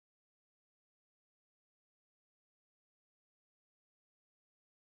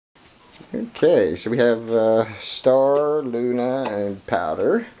Okay, so we have Star, Luna, and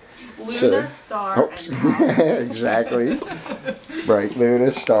Powder. Luna, Star, oops. and Powder. Exactly. Right,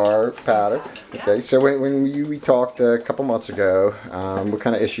 Luna, Star, Powder. Yeah. Okay, so when we talked a couple months ago, what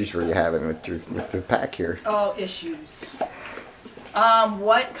kind of issues were you having with the pack here? Oh, issues.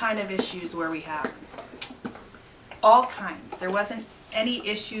 What kind of issues were we having? All kinds. There wasn't any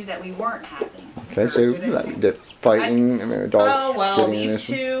issue that we weren't having. Okay, so the fighting, dogs. Oh well, these this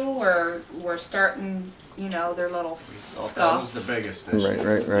two were starting, you know, their little scuffs. That was the biggest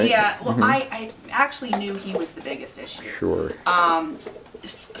issue. Right. Yeah, well, I actually knew he was the biggest issue. Sure.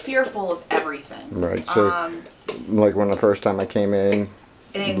 Fearful of everything. Right. So, like when the first time I came in,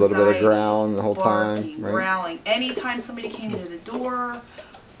 a little bit of growling the whole barking, time. Right? Growling. Anytime somebody came into the door,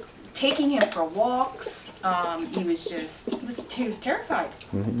 taking him for walks, he was terrified.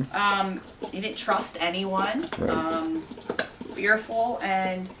 He didn't trust anyone. Right. Fearful,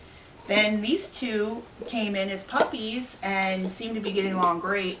 and then these two came in as puppies and seemed to be getting along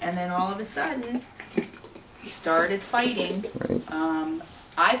great, and then all of a sudden started fighting. Right.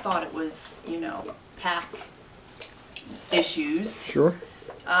 I thought it was, you know, pack issues. Sure.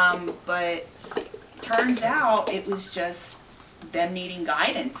 But turns out it was just them needing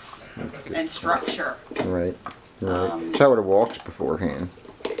guidance and structure. Right. So how were the walks beforehand?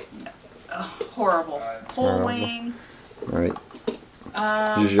 Horrible. Pulling. Right.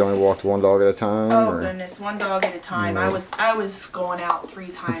 You only walked one dog at a time? Oh or? goodness, one dog at a time. Right. I was going out 3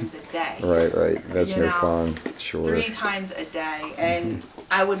 times a day. Right. That's You no know, fun. Sure. 3 times a day, and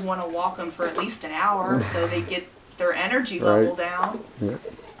I would want to walk them for at least an hour so they get their energy level down. Yeah.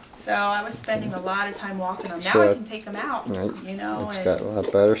 So I was spending a lot of time walking them. Now So I can take them out. Right. You know. It's got a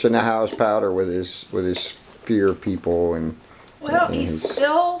lot better. So now how's Powder with his fear of people and? Well, and he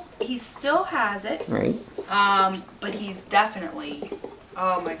still has it. Right. But he's definitely,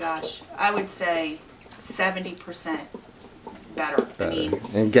 oh my gosh, I would say 70% better. I mean,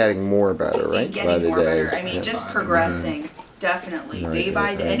 and getting more better, right? and getting more better. I mean, just progressing, definitely, Right, day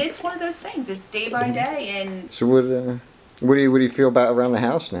by day. right. And it's one of those things. It's day by day, and So what do you feel about around the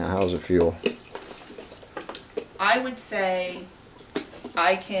house now? How does it feel? I would say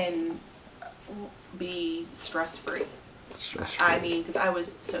I can be stress-free. I mean, because I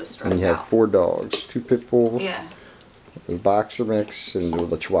was so stressed out. And you have 4 dogs, 2 pit bulls, Yeah. a boxer mix, and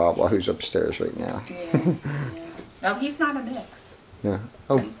the Chihuahua who's upstairs right now. Yeah. No, he's not a mix. Yeah.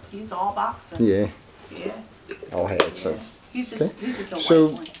 Oh. He's all boxer. Yeah. Yeah. All head. So. He's just a white So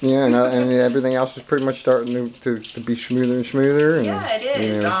one. yeah, and everything else is pretty much starting to be smoother and smoother. And, Yeah, it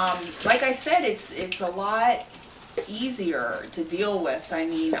is. you know, Like I said, it's a lot easier to deal with. I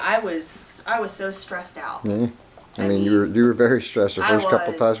mean, I was so stressed out. yeah. I mean, you were very stressed the first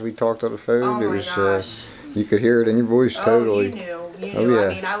couple was. times we talked on the phone. Oh It my was gosh. you could hear it in your voice totally. Oh, you knew. Oh, yeah.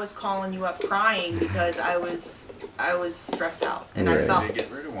 I mean, I was calling you up crying because I was stressed out, and I Right. felt. They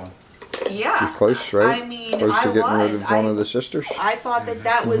get rid of one. Yeah. You're close, right? I mean, Close to getting rid of one I, of the sisters. I thought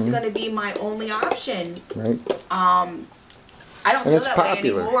that was going to be my only option. Right. I don't And feel it's that way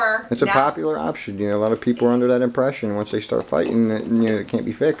popular. anymore. It's a Now- popular option. You know, a lot of people are under that impression once they start fighting that, you know, it can't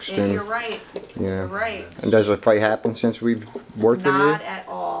be fixed. And you're right. you know. You're right. And does a fight happen since we've worked with you? Not at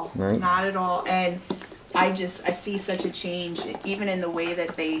all. Right. Not at all. And I see such a change even in the way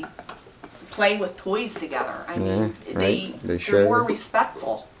that they play with toys together. I mean, Yeah, right. They they're share. more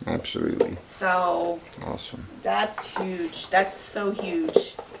respectful. Absolutely. So Awesome. that's huge. That's so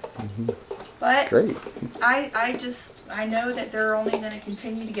huge. But Great. I know that they're only going to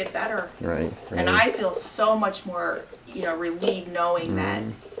continue to get better. Right. And I feel so much more, you know, relieved knowing that.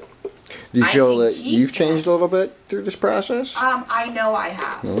 Do you I feel think that he you've can. changed a little bit through this process? I know I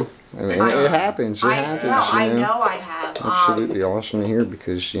have. Yeah. I mean, it happens. It happens. I you know. know I have. Absolutely awesome to hear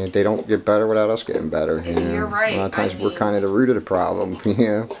because you know they don't get better without us getting better. You know? You're right. A lot of times I we're mean- kind of the root of the problem. You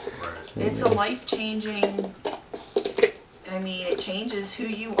know. It's a life-changing. I mean, it changes who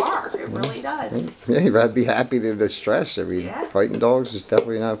you are. It really does. Yeah, you'd be happy to the stress. I mean, Yeah. fighting dogs is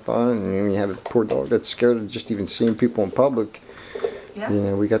definitely not fun. And when you have a poor dog that's scared of just even seeing people in public, Yeah. you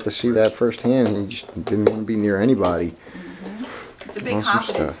know, we got to see that firsthand. And you just didn't want to be near anybody. It's a big Awesome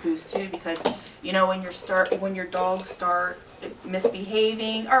confidence stuff. boost too, because you know when your dogs start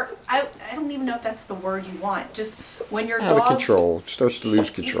misbehaving, or I don't even know if that's the word you want. Just when your Out of dogs control, starts to lose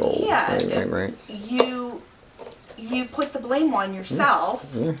control. Yeah. Right. You put the blame on yourself.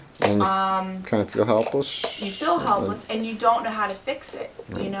 Yeah. And kind of feel helpless. You feel helpless and you don't know how to fix it,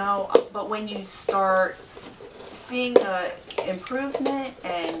 you know. But when you start seeing the improvement,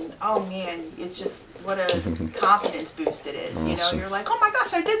 and oh man, it's just what a confidence boost it is. You know, Awesome. you're like, oh my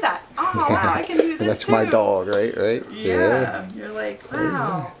gosh, I did that. Oh wow, I can do this That's too. my dog, right? Yeah. You're like,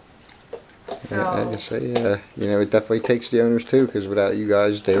 wow. So I just say, you know, it definitely takes the owners too, because without you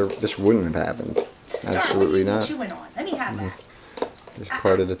guys, this wouldn't have happened. Star, Absolutely what are you not. chewing on? Let me have that. It's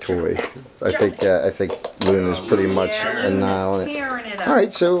part of the toy. I think Luna's pretty much Yeah, a Luna's nile on it. tearing it up. All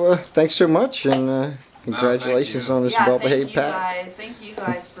right, so thanks so much, and congratulations you. on this Yeah, well-behaved thank you pet. guys. Thank you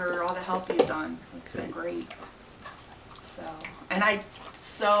guys for all the help you've done. It's been great. So, and I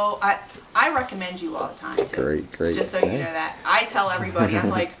recommend you all the time too. Great. Just so you know that. I tell everybody, I'm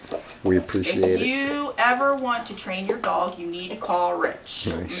like, We appreciate if it. you ever want to train your dog, you need to call Rich.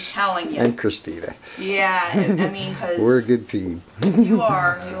 I'm Nice. telling you. And Christina. Yeah, I mean, because We're a good team. you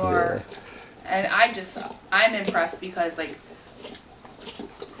are. And I'm impressed because like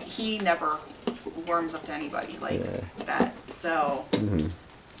he never warms up to anybody like that. So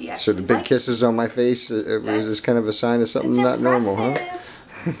he So actually the big likes kisses on my face, it was just kind of a sign of something It's not normal, huh? impressive.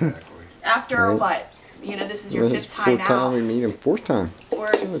 Exactly. After Right. what? You know, this is your Well, fifth time fourth time out. we meet him. Fourth time.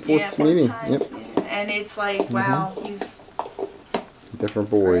 Or, fourth fourth meeting, time. yep. Yeah. And it's like, wow, he's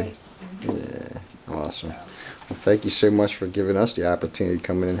Different boy. great. Yeah. Awesome. So, Well, thank you so much for giving us the opportunity to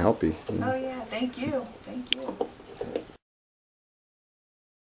come in and help you. oh yeah, thank you. Thank you.